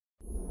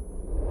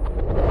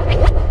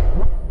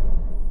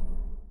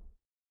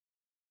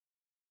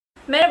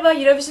Merhaba,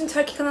 Eurovision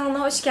Turkey kanalına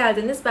hoş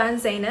geldiniz. Ben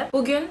Zeynep.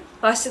 Bugün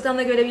başlıktan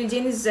da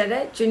görebileceğiniz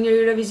üzere Junior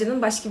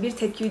Eurovision'ın başka bir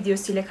tepki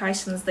videosu ile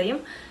karşınızdayım.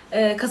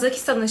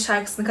 Kazakistan'ın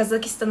şarkısını,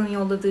 Kazakistan'ın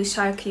yolladığı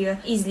şarkıyı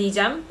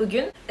izleyeceğim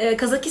bugün.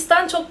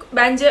 Kazakistan çok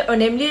bence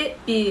önemli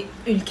bir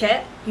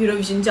ülke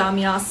Eurovision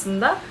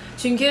camiasında.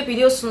 Çünkü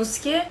biliyorsunuz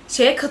ki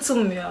şeye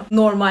katılmıyor,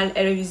 normal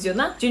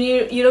Eurovision'a.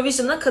 Junior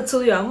Eurovision'a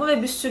katılıyor ama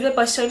ve bir sürü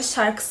başarılı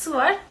şarkısı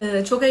var.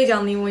 Çok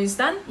heyecanlıyım o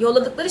yüzden.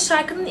 Yolladıkları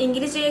şarkının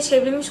İngilizceye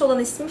çevrilmiş olan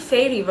ismi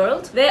Fairy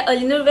World ve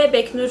Alinur ve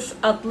Beknur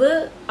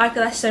adlı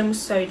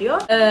arkadaşlarımız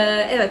söylüyor.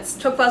 Evet,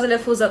 çok fazla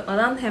lafı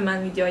uzatmadan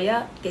hemen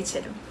videoya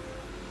geçelim.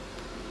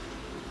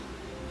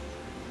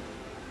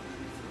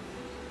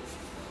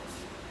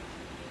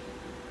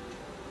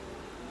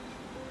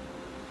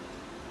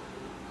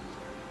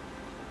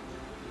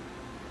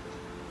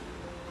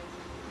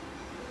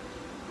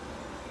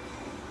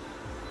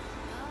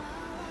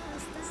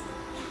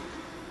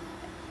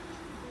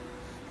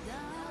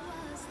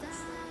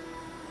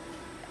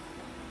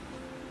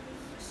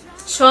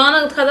 Şu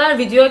ana kadar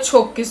video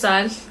çok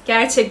güzel.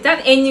 Gerçekten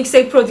en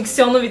yüksek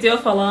prodüksiyonlu video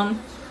falan.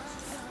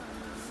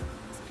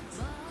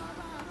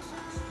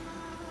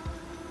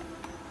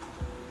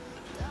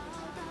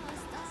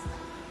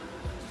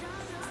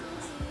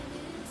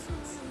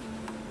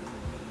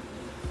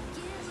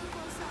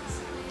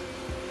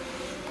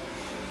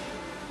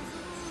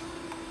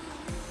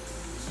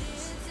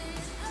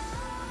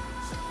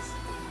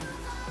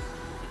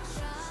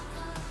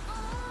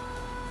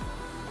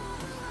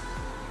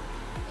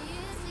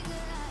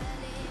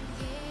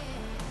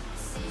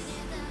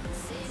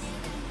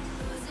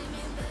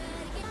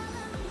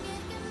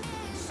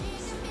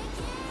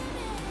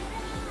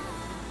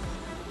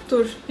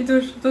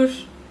 Dur.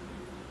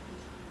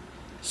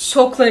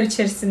 Şoklar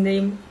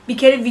içerisindeyim. Bir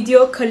kere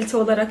video kalite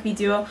olarak,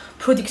 video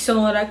prodüksiyon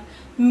olarak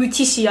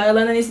müthiş iyi.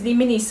 Aralarından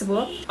izlediğim en iyisi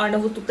bu.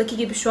 Arnavutluk'taki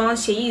gibi şu an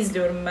şeyi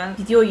izliyorum ben.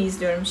 Videoyu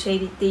izliyorum,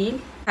 şey değil.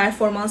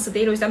 Performansı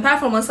değil. O yüzden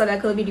performansla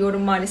alakalı bir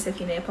yorum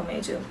maalesef yine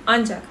yapamayacağım.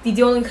 Ancak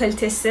videonun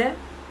kalitesi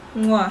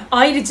muah.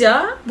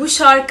 Ayrıca bu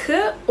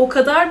şarkı o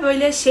kadar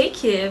böyle şey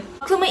ki,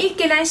 aklıma ilk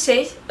gelen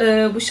şey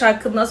bu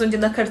şarkının az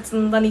önce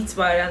nakaratından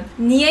itibaren.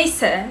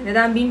 Niyeyse,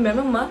 neden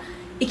bilmiyorum ama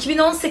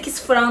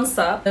 2018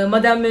 Fransa,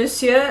 Madame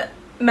Monsieur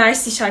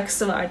Merci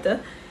şarkısı vardı.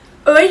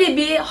 Öyle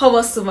bir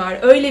havası var,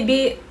 öyle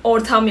bir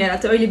ortam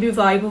yarattı, öyle bir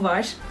vibe'ı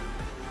var.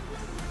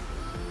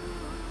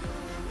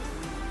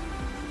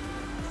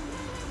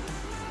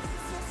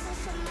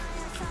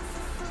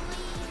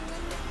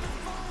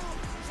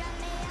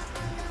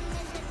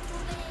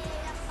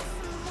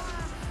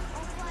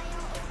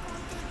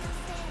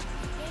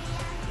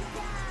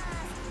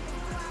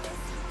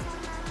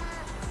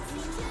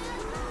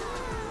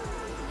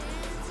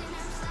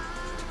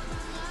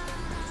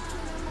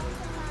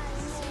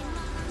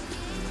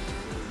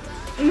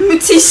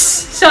 Müthiş!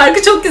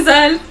 Şarkı çok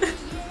güzel.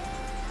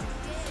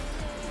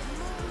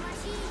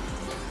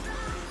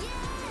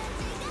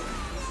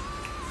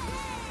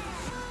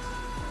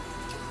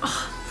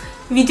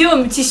 Video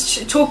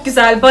müthiş, çok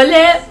güzel.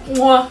 Bale,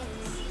 muah.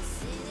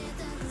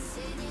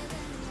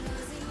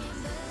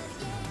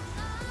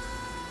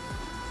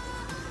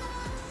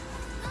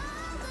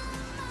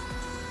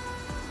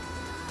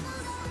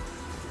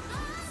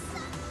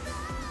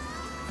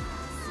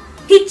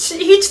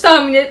 Hiç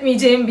tahmin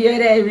etmeyeceğim bir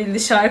yere evrildi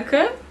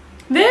şarkı.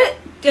 Ve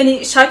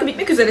yani şarkı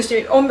bitmek üzere,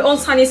 işte 10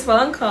 saniyesi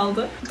falan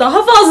kaldı.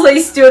 Daha fazla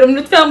istiyorum.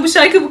 Lütfen bu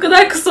şarkı bu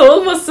kadar kısa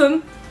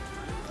olmasın.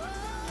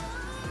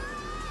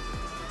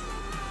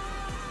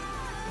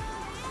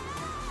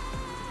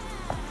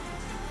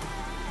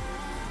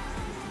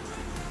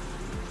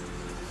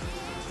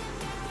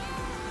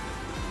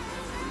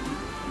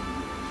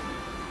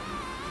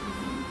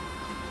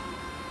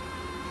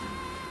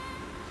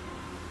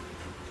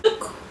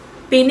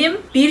 Benim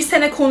bir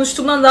sene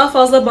konuştuğumdan daha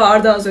fazla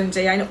bağırdı az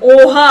önce. Yani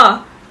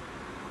oha!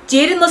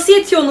 Ciğeri nasıl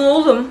yetiyor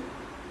oğlum?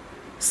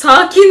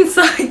 Sakin.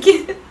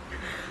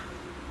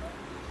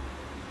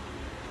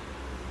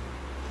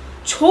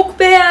 Çok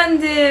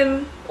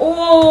beğendim.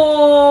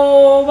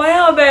 Oo,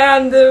 bayağı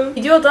beğendim.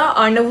 Videoda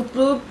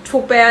Arnavutluğu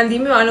çok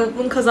beğendiğimi ve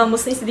Arnavutluğun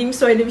kazanmasını istediğimi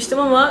söylemiştim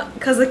ama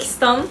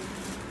Kazakistan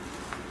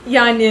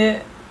yani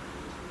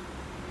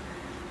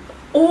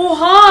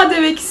oha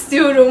demek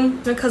istiyorum.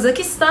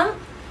 Kazakistan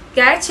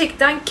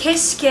gerçekten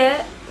keşke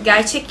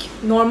gerçek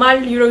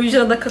normal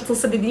Eurovision'a da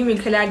katılsa dediğim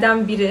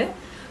ülkelerden biri.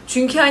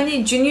 Çünkü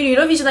hani Junior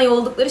Eurovision'a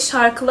yolladıkları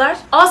şarkılar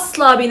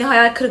asla beni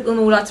hayal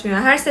kırıklığına uğratmıyor.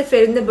 Her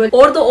seferinde böyle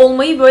orada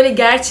olmayı böyle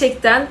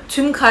gerçekten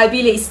tüm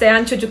kalbiyle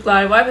isteyen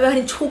çocuklar var. Ve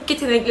hani çok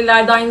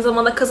yetenekliler de aynı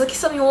zamanda.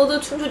 Kazakistan'a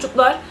yolladığı tüm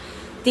çocuklar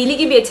deli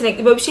gibi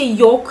yetenekli. Böyle bir şey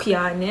yok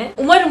yani.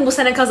 Umarım bu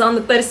sene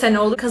kazandıkları sene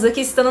olur.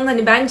 Kazakistan'ın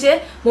hani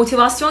bence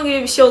motivasyon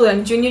gibi bir şey oluyor.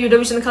 Yani Junior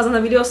Eurovision'ı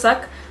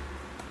kazanabiliyorsak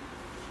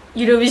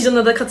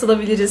Eurovision'a da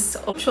katılabiliriz.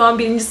 Şu an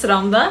 1.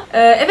 sıramda.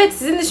 Evet,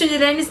 sizin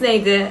düşünceleriniz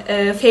neydi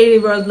Fairy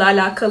World'la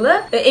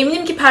alakalı?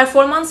 Eminim ki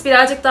performans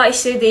birazcık daha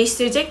işleri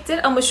değiştirecektir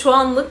ama şu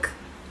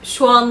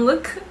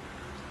anlık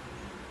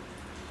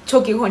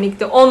çok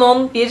ikonikti.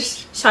 10-10 bir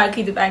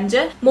şarkıydı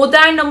bence.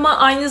 Modern ama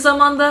aynı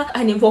zamanda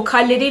hani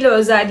vokalleriyle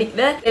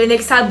özellikle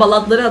geleneksel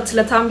baladları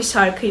hatırlatan bir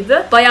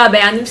şarkıydı. Bayağı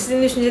beğendim.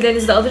 Sizin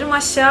düşüncelerinizi de alırım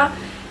aşağı.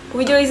 Bu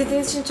videoyu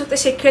izlediğiniz için çok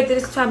teşekkür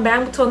ederiz. Lütfen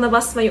beğen butonuna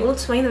basmayı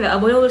unutmayın ve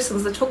abone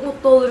olursanız da çok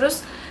mutlu oluruz.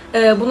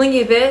 Bunun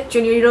gibi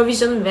Junior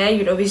Eurovision ve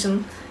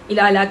Eurovision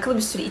ile alakalı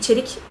bir sürü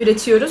içerik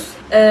üretiyoruz.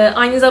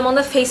 Aynı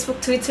zamanda Facebook,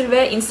 Twitter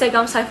ve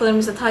Instagram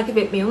sayfalarımızı takip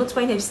etmeyi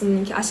unutmayın. Hepsinin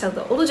linki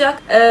aşağıda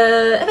olacak.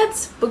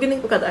 Evet,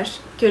 bugünlük bu kadar.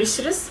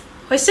 Görüşürüz.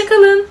 Hoşça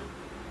kalın.